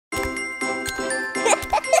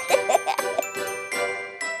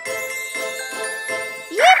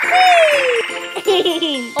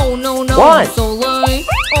Oh no, no, One. I'm so late.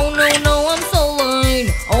 Oh no, no, I'm so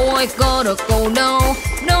late. Oh, I gotta go now.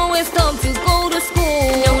 Now it's time to go to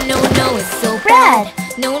school. No, no, no, it's so bad.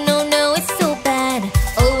 No, no, no, it's so bad.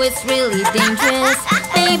 Oh, it's really dangerous.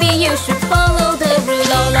 Maybe you should follow the rule.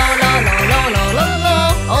 La la la la la la la la.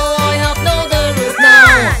 Oh, I have no the rules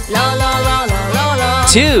now. La la la la la la.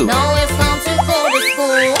 2. Now it's time to go to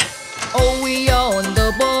school. Oh, we are on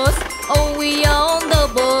the bus. Oh, we are on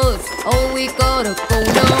the bus. Oh, we gotta go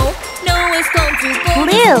now. Now it's time to go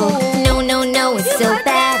to school. No, no, no, it's so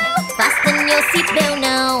bad. Fasten your seatbelt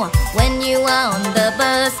now. When you are on the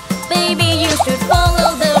bus, baby, you should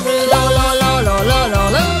follow the rule. La la la la la la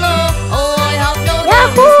la la. Oh, I have no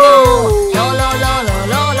rules now. La la la la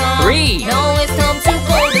la la. 3. Now it's time to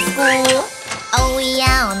go to school. Oh, we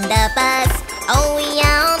are on the bus. Oh, we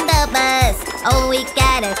are on the bus. Oh, we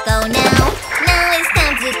gotta go now. Now it's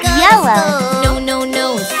time to go to school. No, no,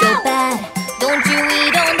 no, it's so bad. Don't you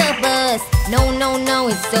eat on the bus. No, no, no,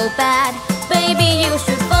 it's so bad. Baby, you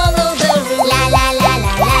should follow the rules. La la la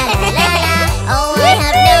la la la la la. Oh, I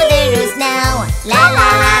have no the rules now. La la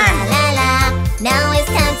la la la la. Now it's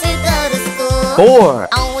time to go to school. 4.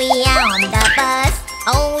 Oh, we are on the bus.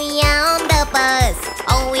 Oh, we are on the bus.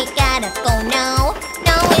 Oh, we gotta go now.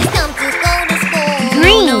 Now it's time to go to school.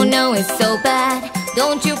 Green. No, no, no, it's so bad.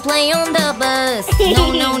 Don't you play on the bus.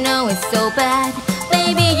 No, no, no, it's so bad.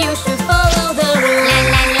 Baby, you should follow the rules. La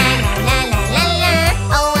la la la la la la la.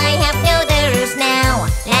 Oh, I have no the rules now.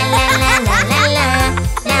 La la la la la la.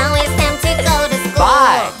 Now it's time to go to school.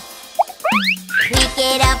 5. We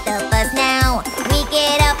get off the bus now. We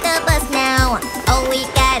get off the bus now. Oh, we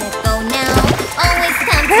gotta go now. Oh, it's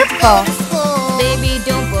time to go to school. Baby,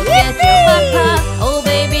 don't forget your backpack. Oh,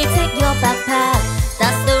 baby, take your backpack.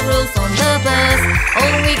 That's the rules on the bus.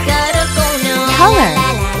 Oh, we gotta go now. Color. La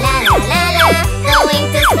la la la la la. Going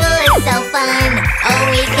to school is so fun. Oh,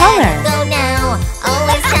 we gotta go now. Oh,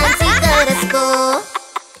 it's time to go to school.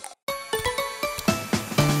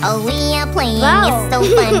 Oh, we are playing, it's so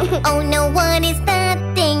fun. Oh no, what is that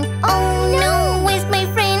thing? Oh no, where's my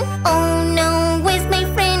friend? Oh no, where's my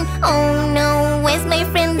friend? Oh no, where's my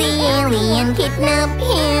friend? The alien kidnapped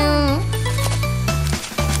him.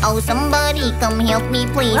 Oh, somebody come help me,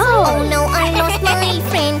 please. Oh no, I lost my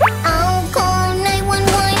friend. I'll call 911.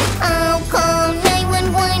 I'll call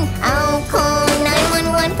 911. I'll call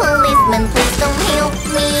 911. Policeman, please don't help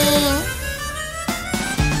me.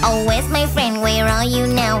 Oh, where's my friend? Where are you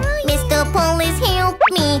now? Mr. Police, help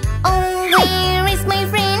me. Oh, where is my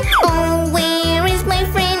friend? Oh, where is my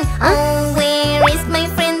friend? Oh, where is my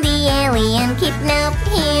friend? The alien kidnapped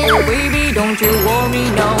him. Oh baby, don't you worry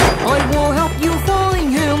now. I will help you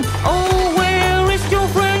find him. Oh, where is your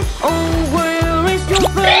friend? Oh, where is your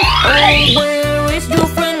friend? Oh, where is your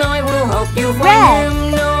friend? I will help you find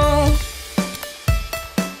him now.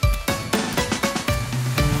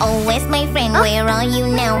 Oh, where's my friend? Where are you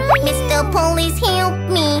now? Mr. Police, help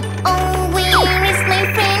me. Oh, where is my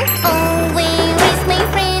friend? Oh, where is my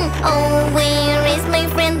friend? Oh, where is my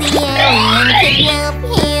friend? The alien kidnapped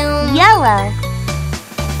him. Yellow.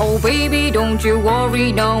 Oh baby, don't you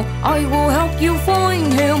worry now. I will help you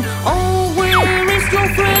find him. Oh, where is your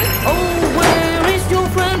friend? Oh, where is your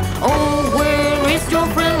friend? Oh, where is your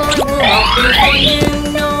friend? I will help you find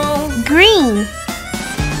him now. Green.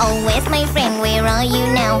 Oh, where's my friend? Where are you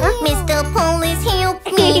now? Mr. Police, help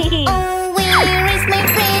me. Oh, where is my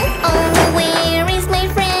friend? Oh, where is my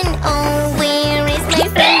friend? Oh, where is my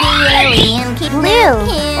friend? The alien kidnapped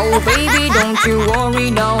him. Oh baby, don't you worry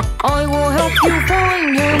now. I will help you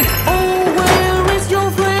find him. Oh, where is your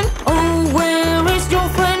friend? Oh, where is your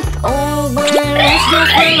friend? Oh, where is your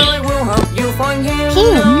friend? I will help you find him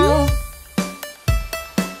now.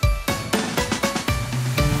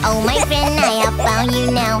 Oh, my friend, I have found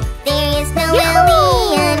you now. There is no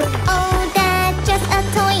alien. Oh, that's just a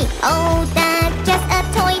toy. Oh, that's just a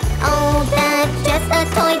toy. Oh, that's just a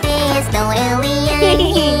toy. There is no alien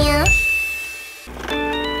here.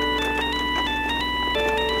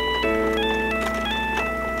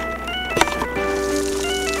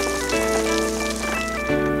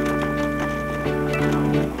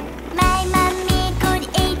 My mommy could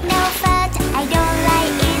eat no fat. I don't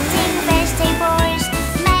like eating vegetables.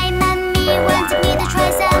 My mommy wanted me to try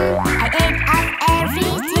some. I ate up every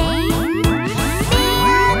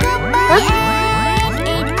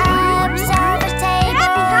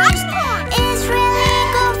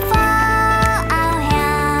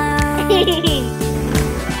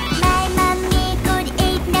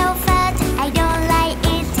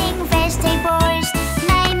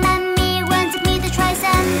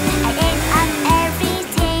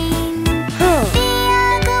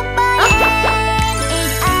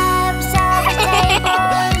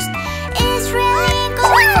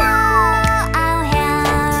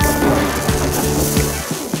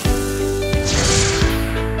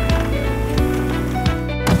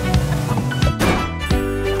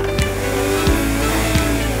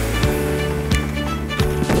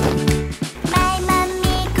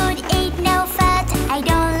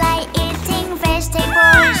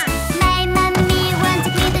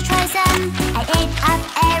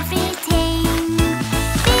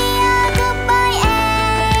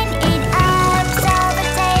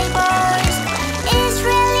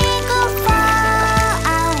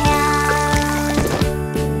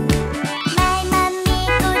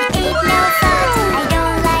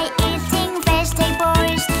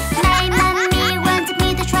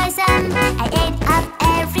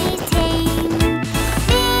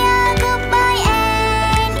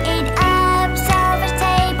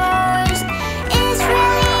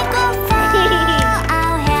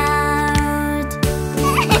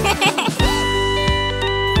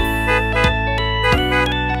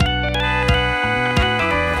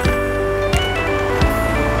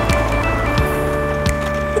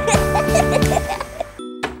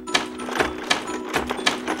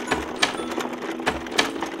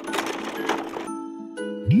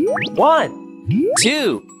 1,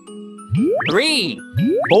 2, 3,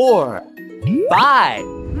 4, 5.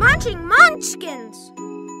 Munching munchkins!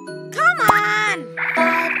 Come on!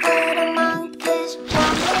 5 little monkeys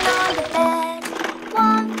jumping on the bed.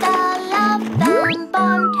 One fell off and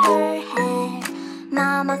bumped her head.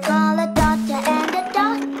 Mama called a doctor and the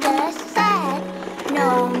doctor said,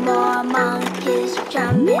 no more monkeys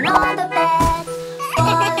jumping on the bed. 4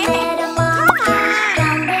 little monkeys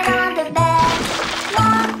jumping on the bed.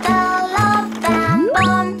 One fell off and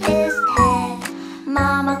bumped his head.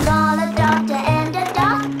 Mama called a doctor and the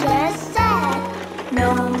doctor said,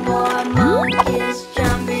 no more monkeys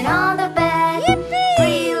jumping on the bed.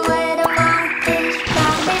 3 little monkeys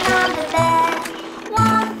jumping on the bed.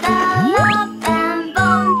 One fell off and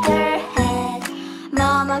bumped her head.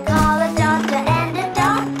 Mama called a doctor and the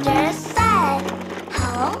doctor said,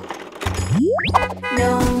 huh?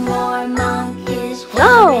 No more monkeys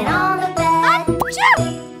jumping on the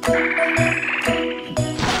bed.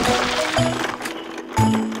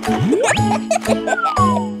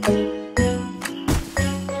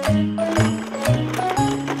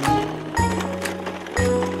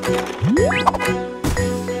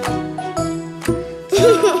 Two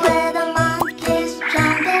little monkeys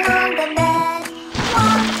jumping on the bed.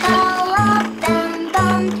 One fell off and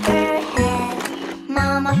bumped her head.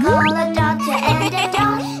 Mama called a doctor and the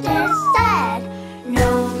doctor said,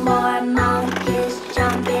 no more monkeys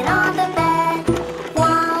jumping on the bed.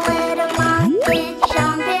 One little monkey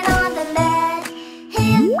jumping on the bed. He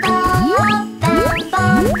fell off and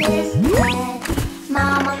bumped his head.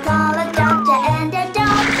 Mama called a doctor and the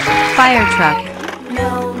doctor Fire truck.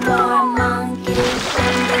 no more monkeys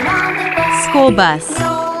jumping on the bed. School bus.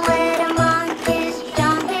 No little monkeys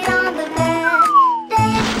jumping on the bed.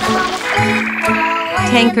 They fell asleep while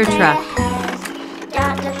Tanker waving truck. their heads.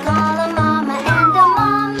 Doctor called a mama and the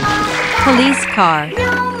mama said, Police car.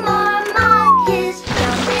 no more monkeys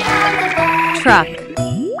jumping on the bed. Truck.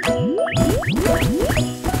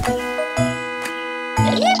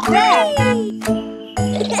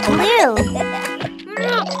 Blue,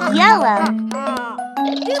 yellow,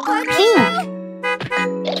 pink,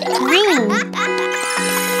 green.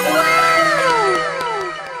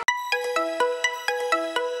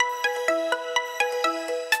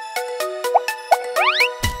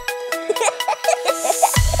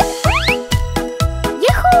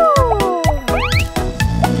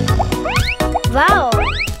 Wow!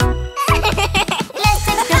 Let's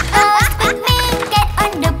take the bus with me. Get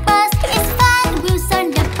on the bus. It's fun. Wheels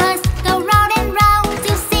on the bus go round and round.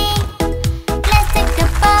 You see. Let's take the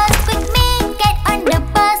bus with me. Get on the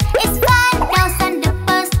bus. It's fun. Doors on the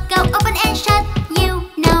bus go open and shut. You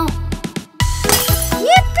know.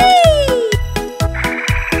 Yippee!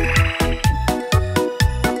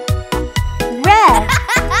 Red,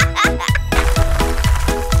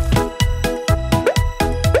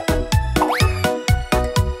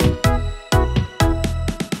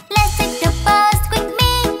 Let's take the bus with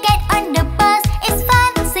me. Get on the bus. It's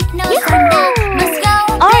fun. Signals on the bus go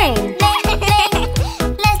orange, bling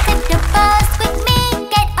bling. Let's take the bus with me.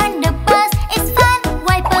 Get on the bus. It's fun.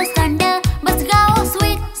 Wipers on the bus go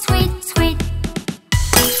sweet, sweet, sweet.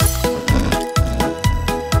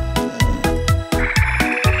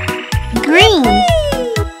 green,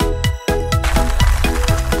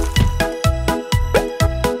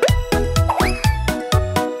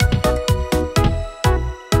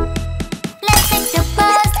 Let's take the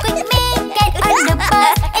bus with me. Get on the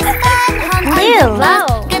bus. It's fun. Honk on Blue. the bus. Wow.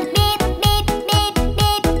 Go beep, beep, beep,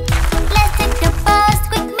 beep. Let's take the bus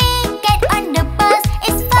with me. Get on the bus.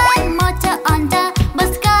 It's fun. Motor on the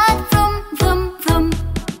bus go vroom, vroom, vroom.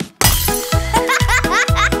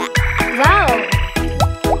 wow!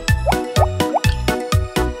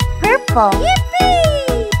 Purple,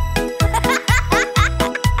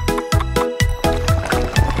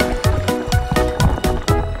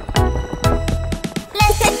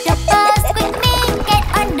 Let's take the bus with me. Get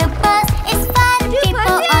on the bus. It's fun.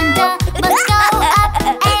 People on the bus go up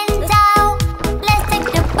and down. Let's take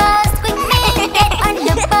the bus with me. Get on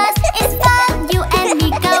the bus. It's fun. You and me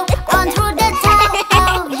go on through the town.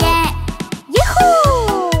 Oh yeah.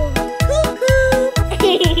 Yahoo!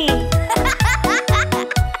 Cuckoo!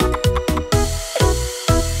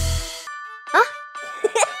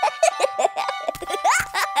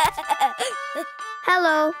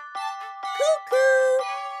 Hello.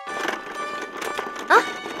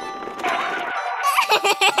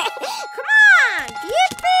 Come on!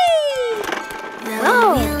 Yippee! The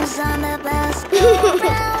Oh. wheels on the bus go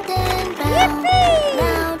round and round,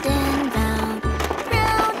 round and round,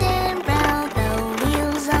 round and round. The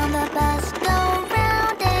wheels on the bus go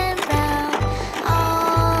round and round,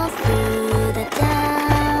 all through the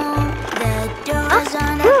town.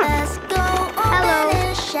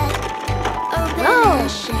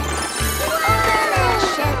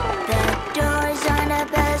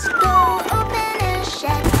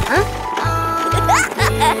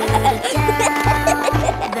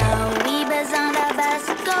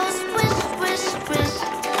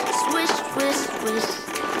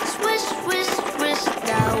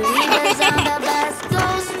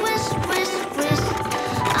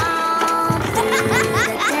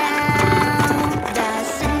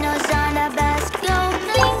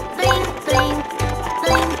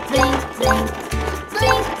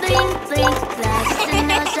 blink, blink, blink. The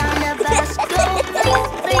signals on the bus go blink,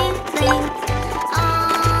 blink, blink.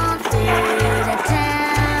 All through the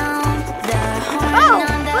town, the horn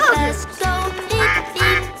on the bus go beep,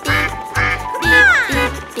 beep, beep, beep,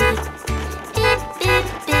 beep, beep, beep, beep,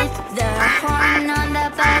 beep. The horn on the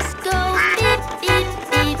bus goes beep, beep,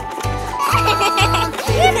 beep. All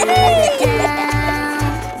through the town,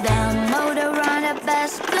 the motor on the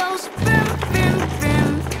bus goes vroom, vroom,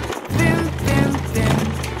 vroom, vroom, vroom, vroom,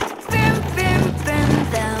 vroom, vroom, vroom.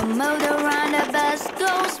 The motor on the bus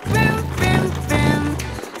goes vroom, vroom, vroom.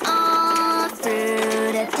 All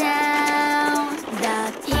through the town, the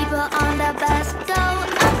people on the bus go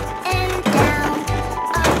up and down,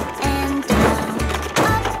 up and down,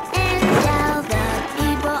 up and down. The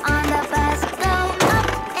people on the bus go up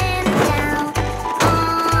and down,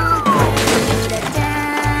 all through the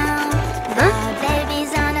town. The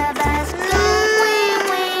babies on the bus go wee,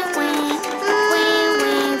 wee, wee, wee,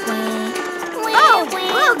 wee, wee, wee,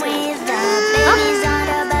 wee, wee. The babies on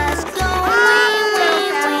the bus go wee, wee,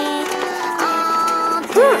 wee, all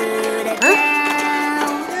through the town.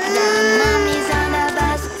 The mummies on the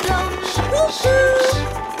bus go shh, shh, shh.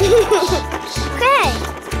 Okay.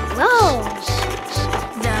 Whoa.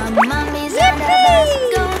 The mummies on the bus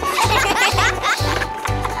go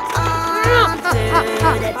all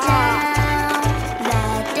through the town. The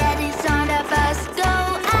daddies on the bus go,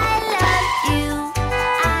 I love you,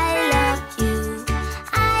 I love you,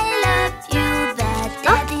 I love you. The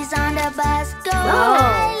daddies on the bus go, I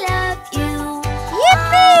love you,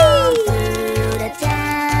 all through the town.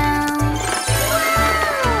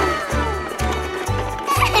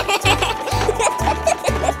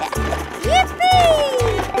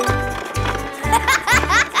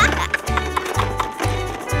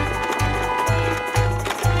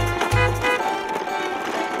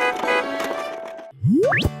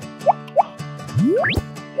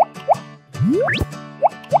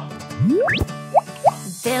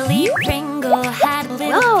 Billy Pringle had a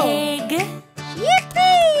little pig.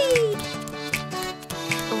 Yippee!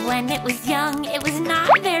 When it was young, it was not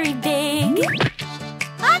very big.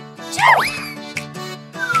 Achoo!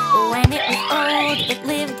 When it was old, it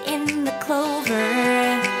lived in the clover.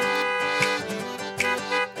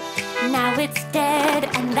 Now it's dead,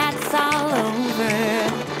 and that's all over.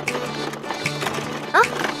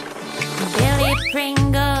 Billy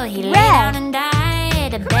Pringle, he lay down and died.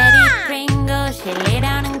 Betty Pringle, she lay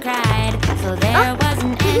down and cried. So there was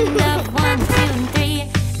an end of 1, 2, and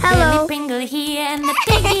 3. Hello. Billy Pringle, he and the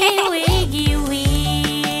piggy wiggy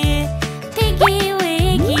wee. Piggy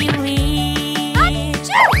wiggy wee.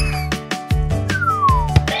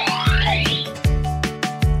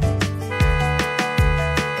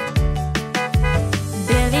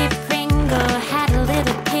 Billy Pringle had a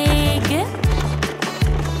little pig.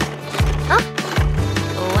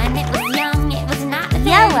 When it was young, it was not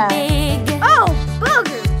very big. Oh,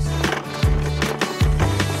 boogers!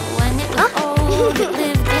 When it was old, it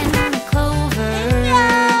lived in the clover.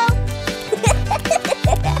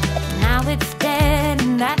 Now it's dead,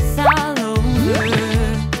 and that's all over.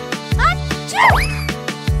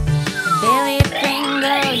 Billy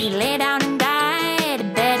Pringle, he lay down and died.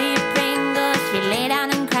 Betty Pringle, she lay down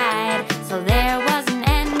and cried. So there was an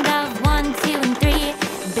end of 1, 2, and 3.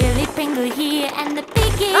 Billy Pringle, he and the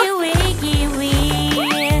piggy wiggy wee.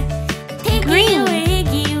 Piggy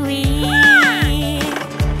wiggy wee.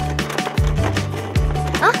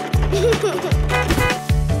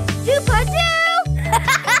 Doo-pa-doo!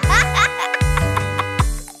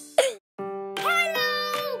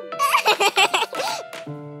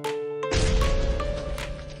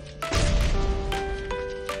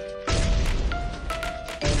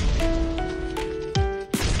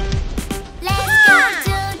 Let's go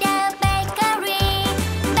to the bakery.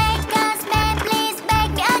 Baker's man, please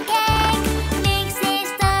bake me a cake. Mix it,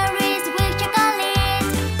 stir it with chocolate.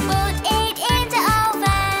 Put it in the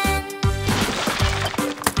oven.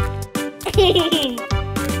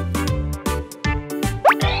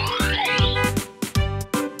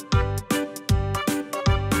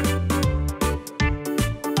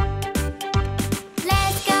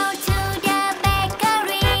 Let's go to the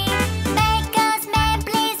bakery. Baker's man,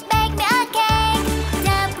 please bake me a cake.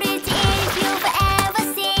 The prettiest you've ever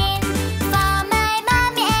seen. For my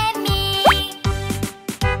mommy and me.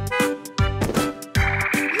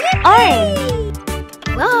 Orange!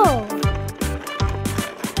 Whoa!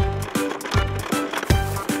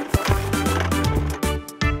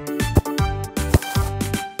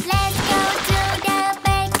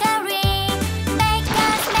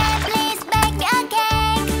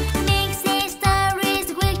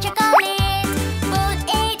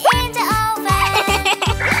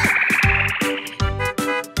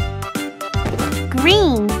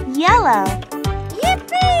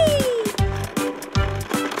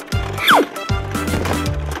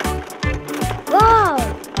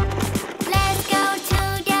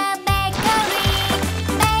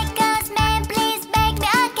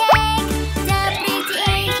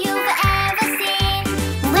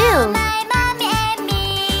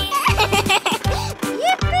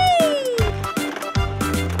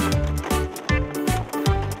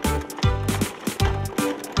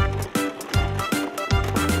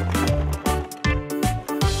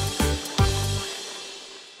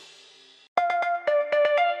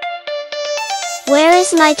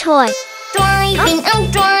 my toy. Driving, I'm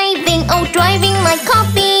driving, oh driving my car,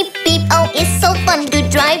 beep beep. Oh, it's so fun to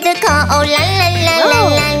drive the car. Oh la la la la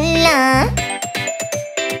la la.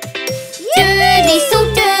 Dirty, so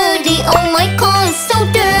dirty. Oh my car is so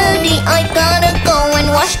dirty. I gotta go and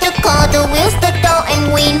wash the car, the wheels, the door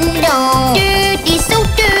and window. Dirty, so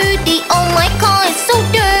dirty. Oh my car is so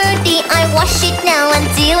dirty. I wash it now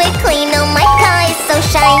until it's clean. Oh my car is so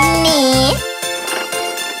shiny.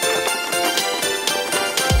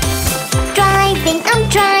 Driving, I'm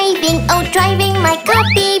driving, oh driving my car,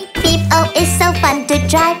 beep beep. Oh, it's so fun to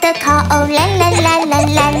drive the car. Oh la la la la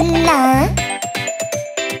la la.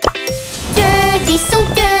 Dirty, so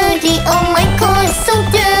dirty. Oh my car is so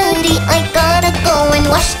dirty. I gotta go and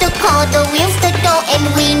wash the car, the wheels, the door and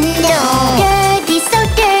window. Dirty, so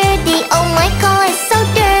dirty. Oh my car is so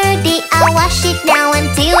dirty. I'll wash it now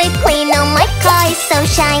until it's clean. Oh my car is so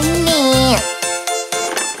shiny.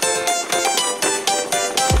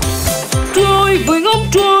 Driving, I'm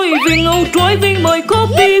driving, oh driving my car,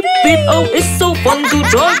 beep beep. Oh, it's so fun to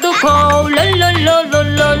drive the car. La la la la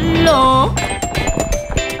la la.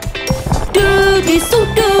 Dirty, so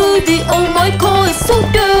dirty. Oh my car is so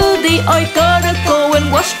dirty. I gotta go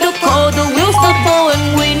and wash the car, the wheels, the door and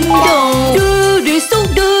window. Dirty, so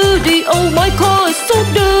dirty. Oh my car is so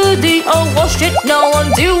dirty. I'll wash it now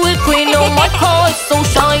until it's clean. Oh my car is so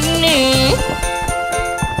shiny.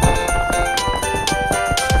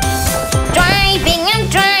 Driving, I'm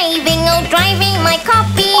driving, oh driving my car,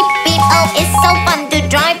 beep beep. Oh, it's so fun to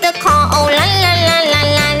drive the car. Oh la la la la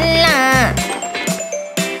la la.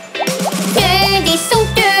 Dirty, so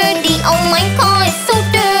dirty. Oh my car is so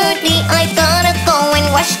dirty. I gotta go and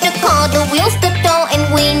wash the car, the wheels, the door and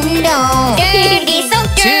window. Dirty, so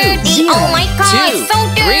dirty. Oh my car is so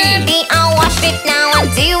dirty. I'll wash it now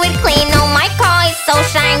until it's clean. Oh my car is so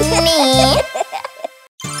shiny.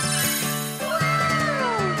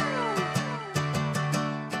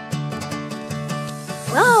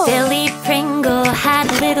 Whoa! Billy Pringle had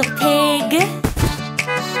a little pig.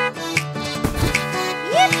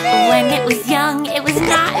 When it was young, it was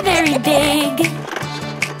not very big.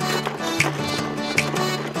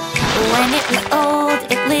 When it was old,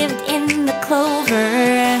 it lived in the clover.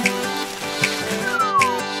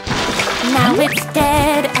 Now it's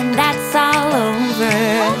dead, and that's all over.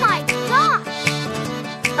 Oh my gosh!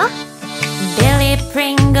 Billy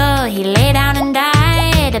Pringle, he lay down and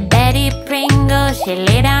died. Betty Pringle, she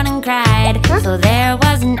lay down and cried. So there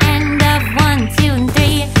was an end of 1, 2, and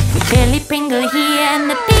 3. Billy Pringle here and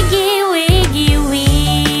the piggy wiggy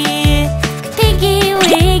wee. Piggy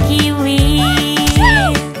wiggy wee.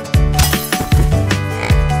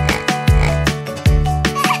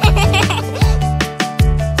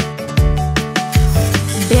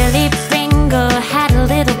 Billy Pringle had a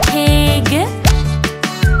little pig.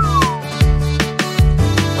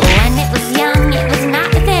 When it was young, it was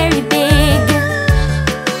not very big.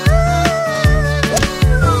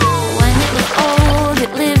 When it was old,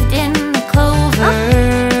 it lived in the clover.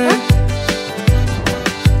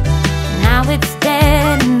 Now it's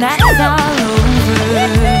dead, and that's all over.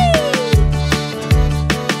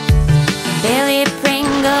 Billy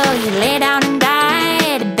Pringle, he lay down and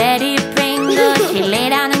died. Betty Pringle, she lay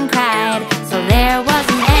down and cried. So there was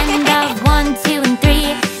an end of 1, 2, and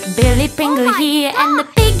 3. Billy Pringle here and the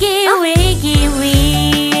piggy wiggy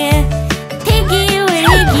wee. Piggy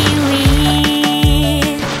wiggy wee.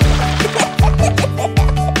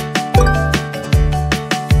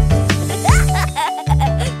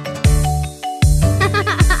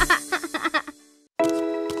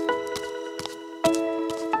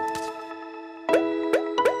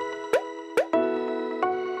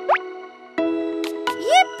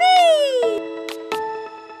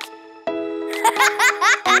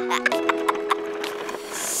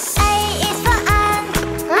 A is for ant,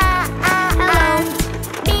 ant.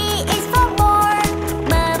 B is for more,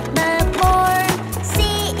 more. C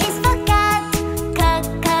is for cat,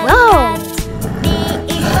 Whoa. cat. D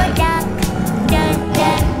is for duck,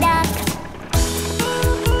 duck.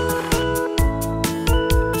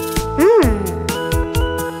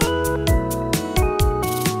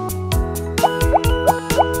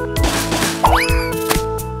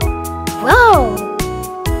 Whoa!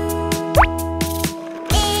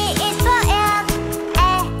 E is for ant,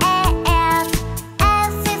 ant.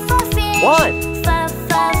 F is for fish, 1.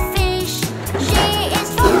 fish. G is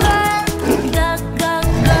for girl,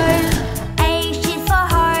 girl. H is for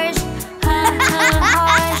horse,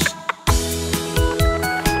 horse.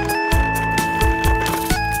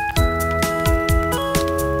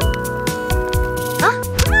 Come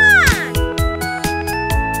on!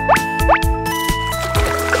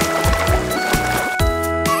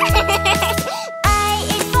 I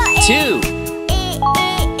is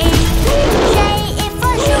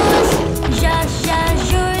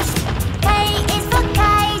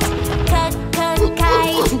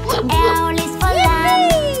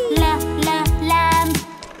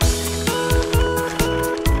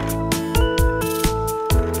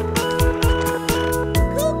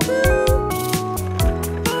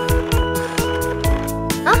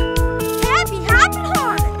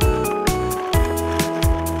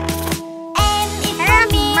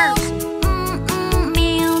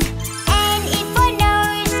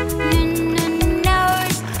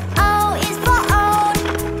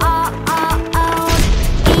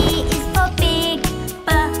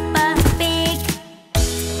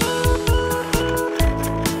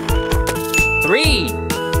 3.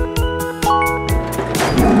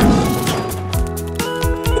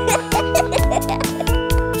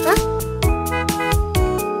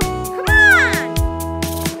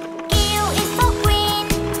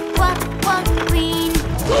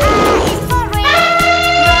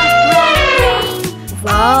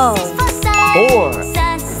 Wow. 4.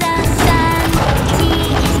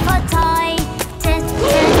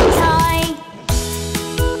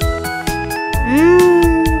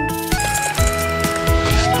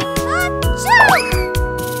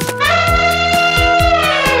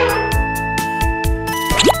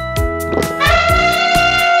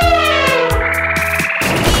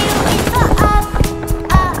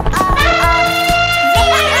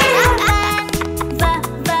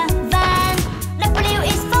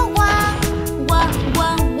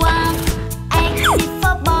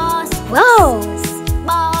 Wow.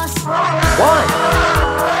 1,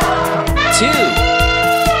 2,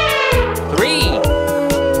 3,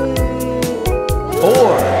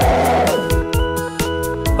 4,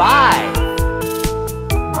 5,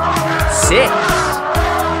 6,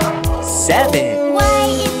 7,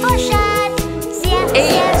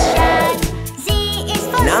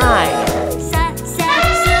 9,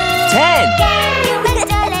 10.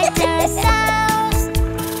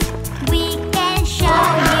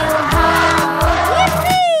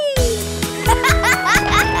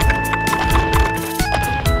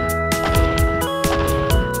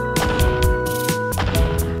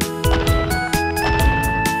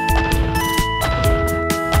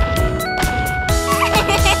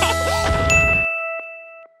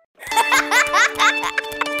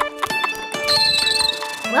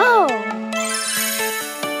 Wow.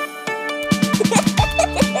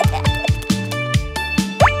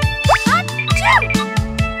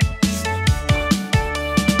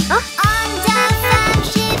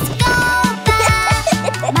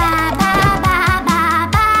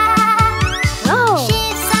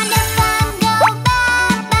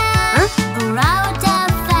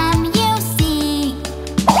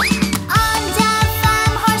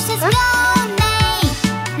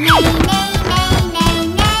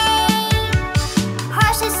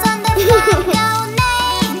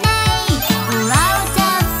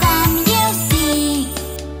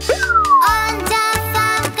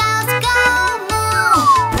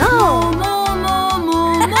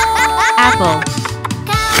 Apple.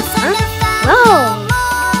 Wow.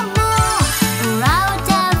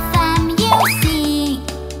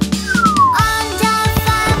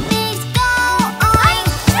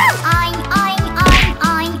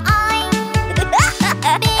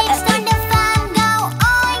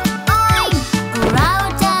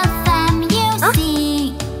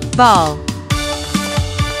 Ball.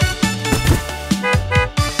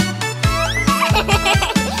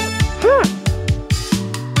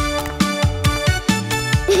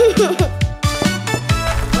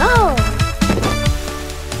 Wow.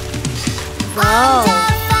 Wow.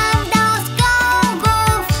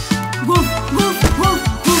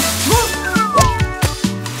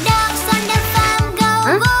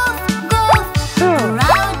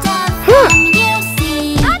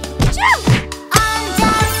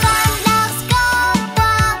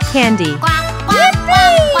 Candy. Wow.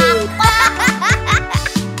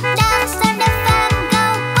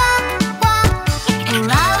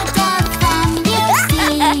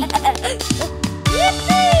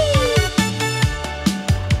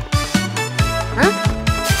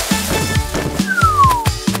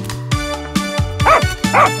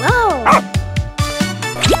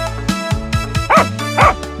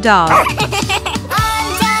 Dog.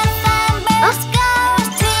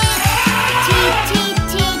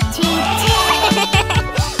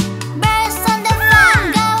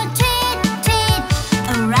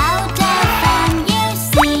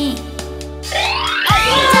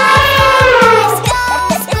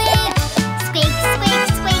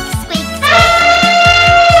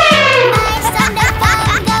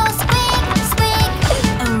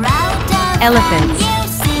 Elephants.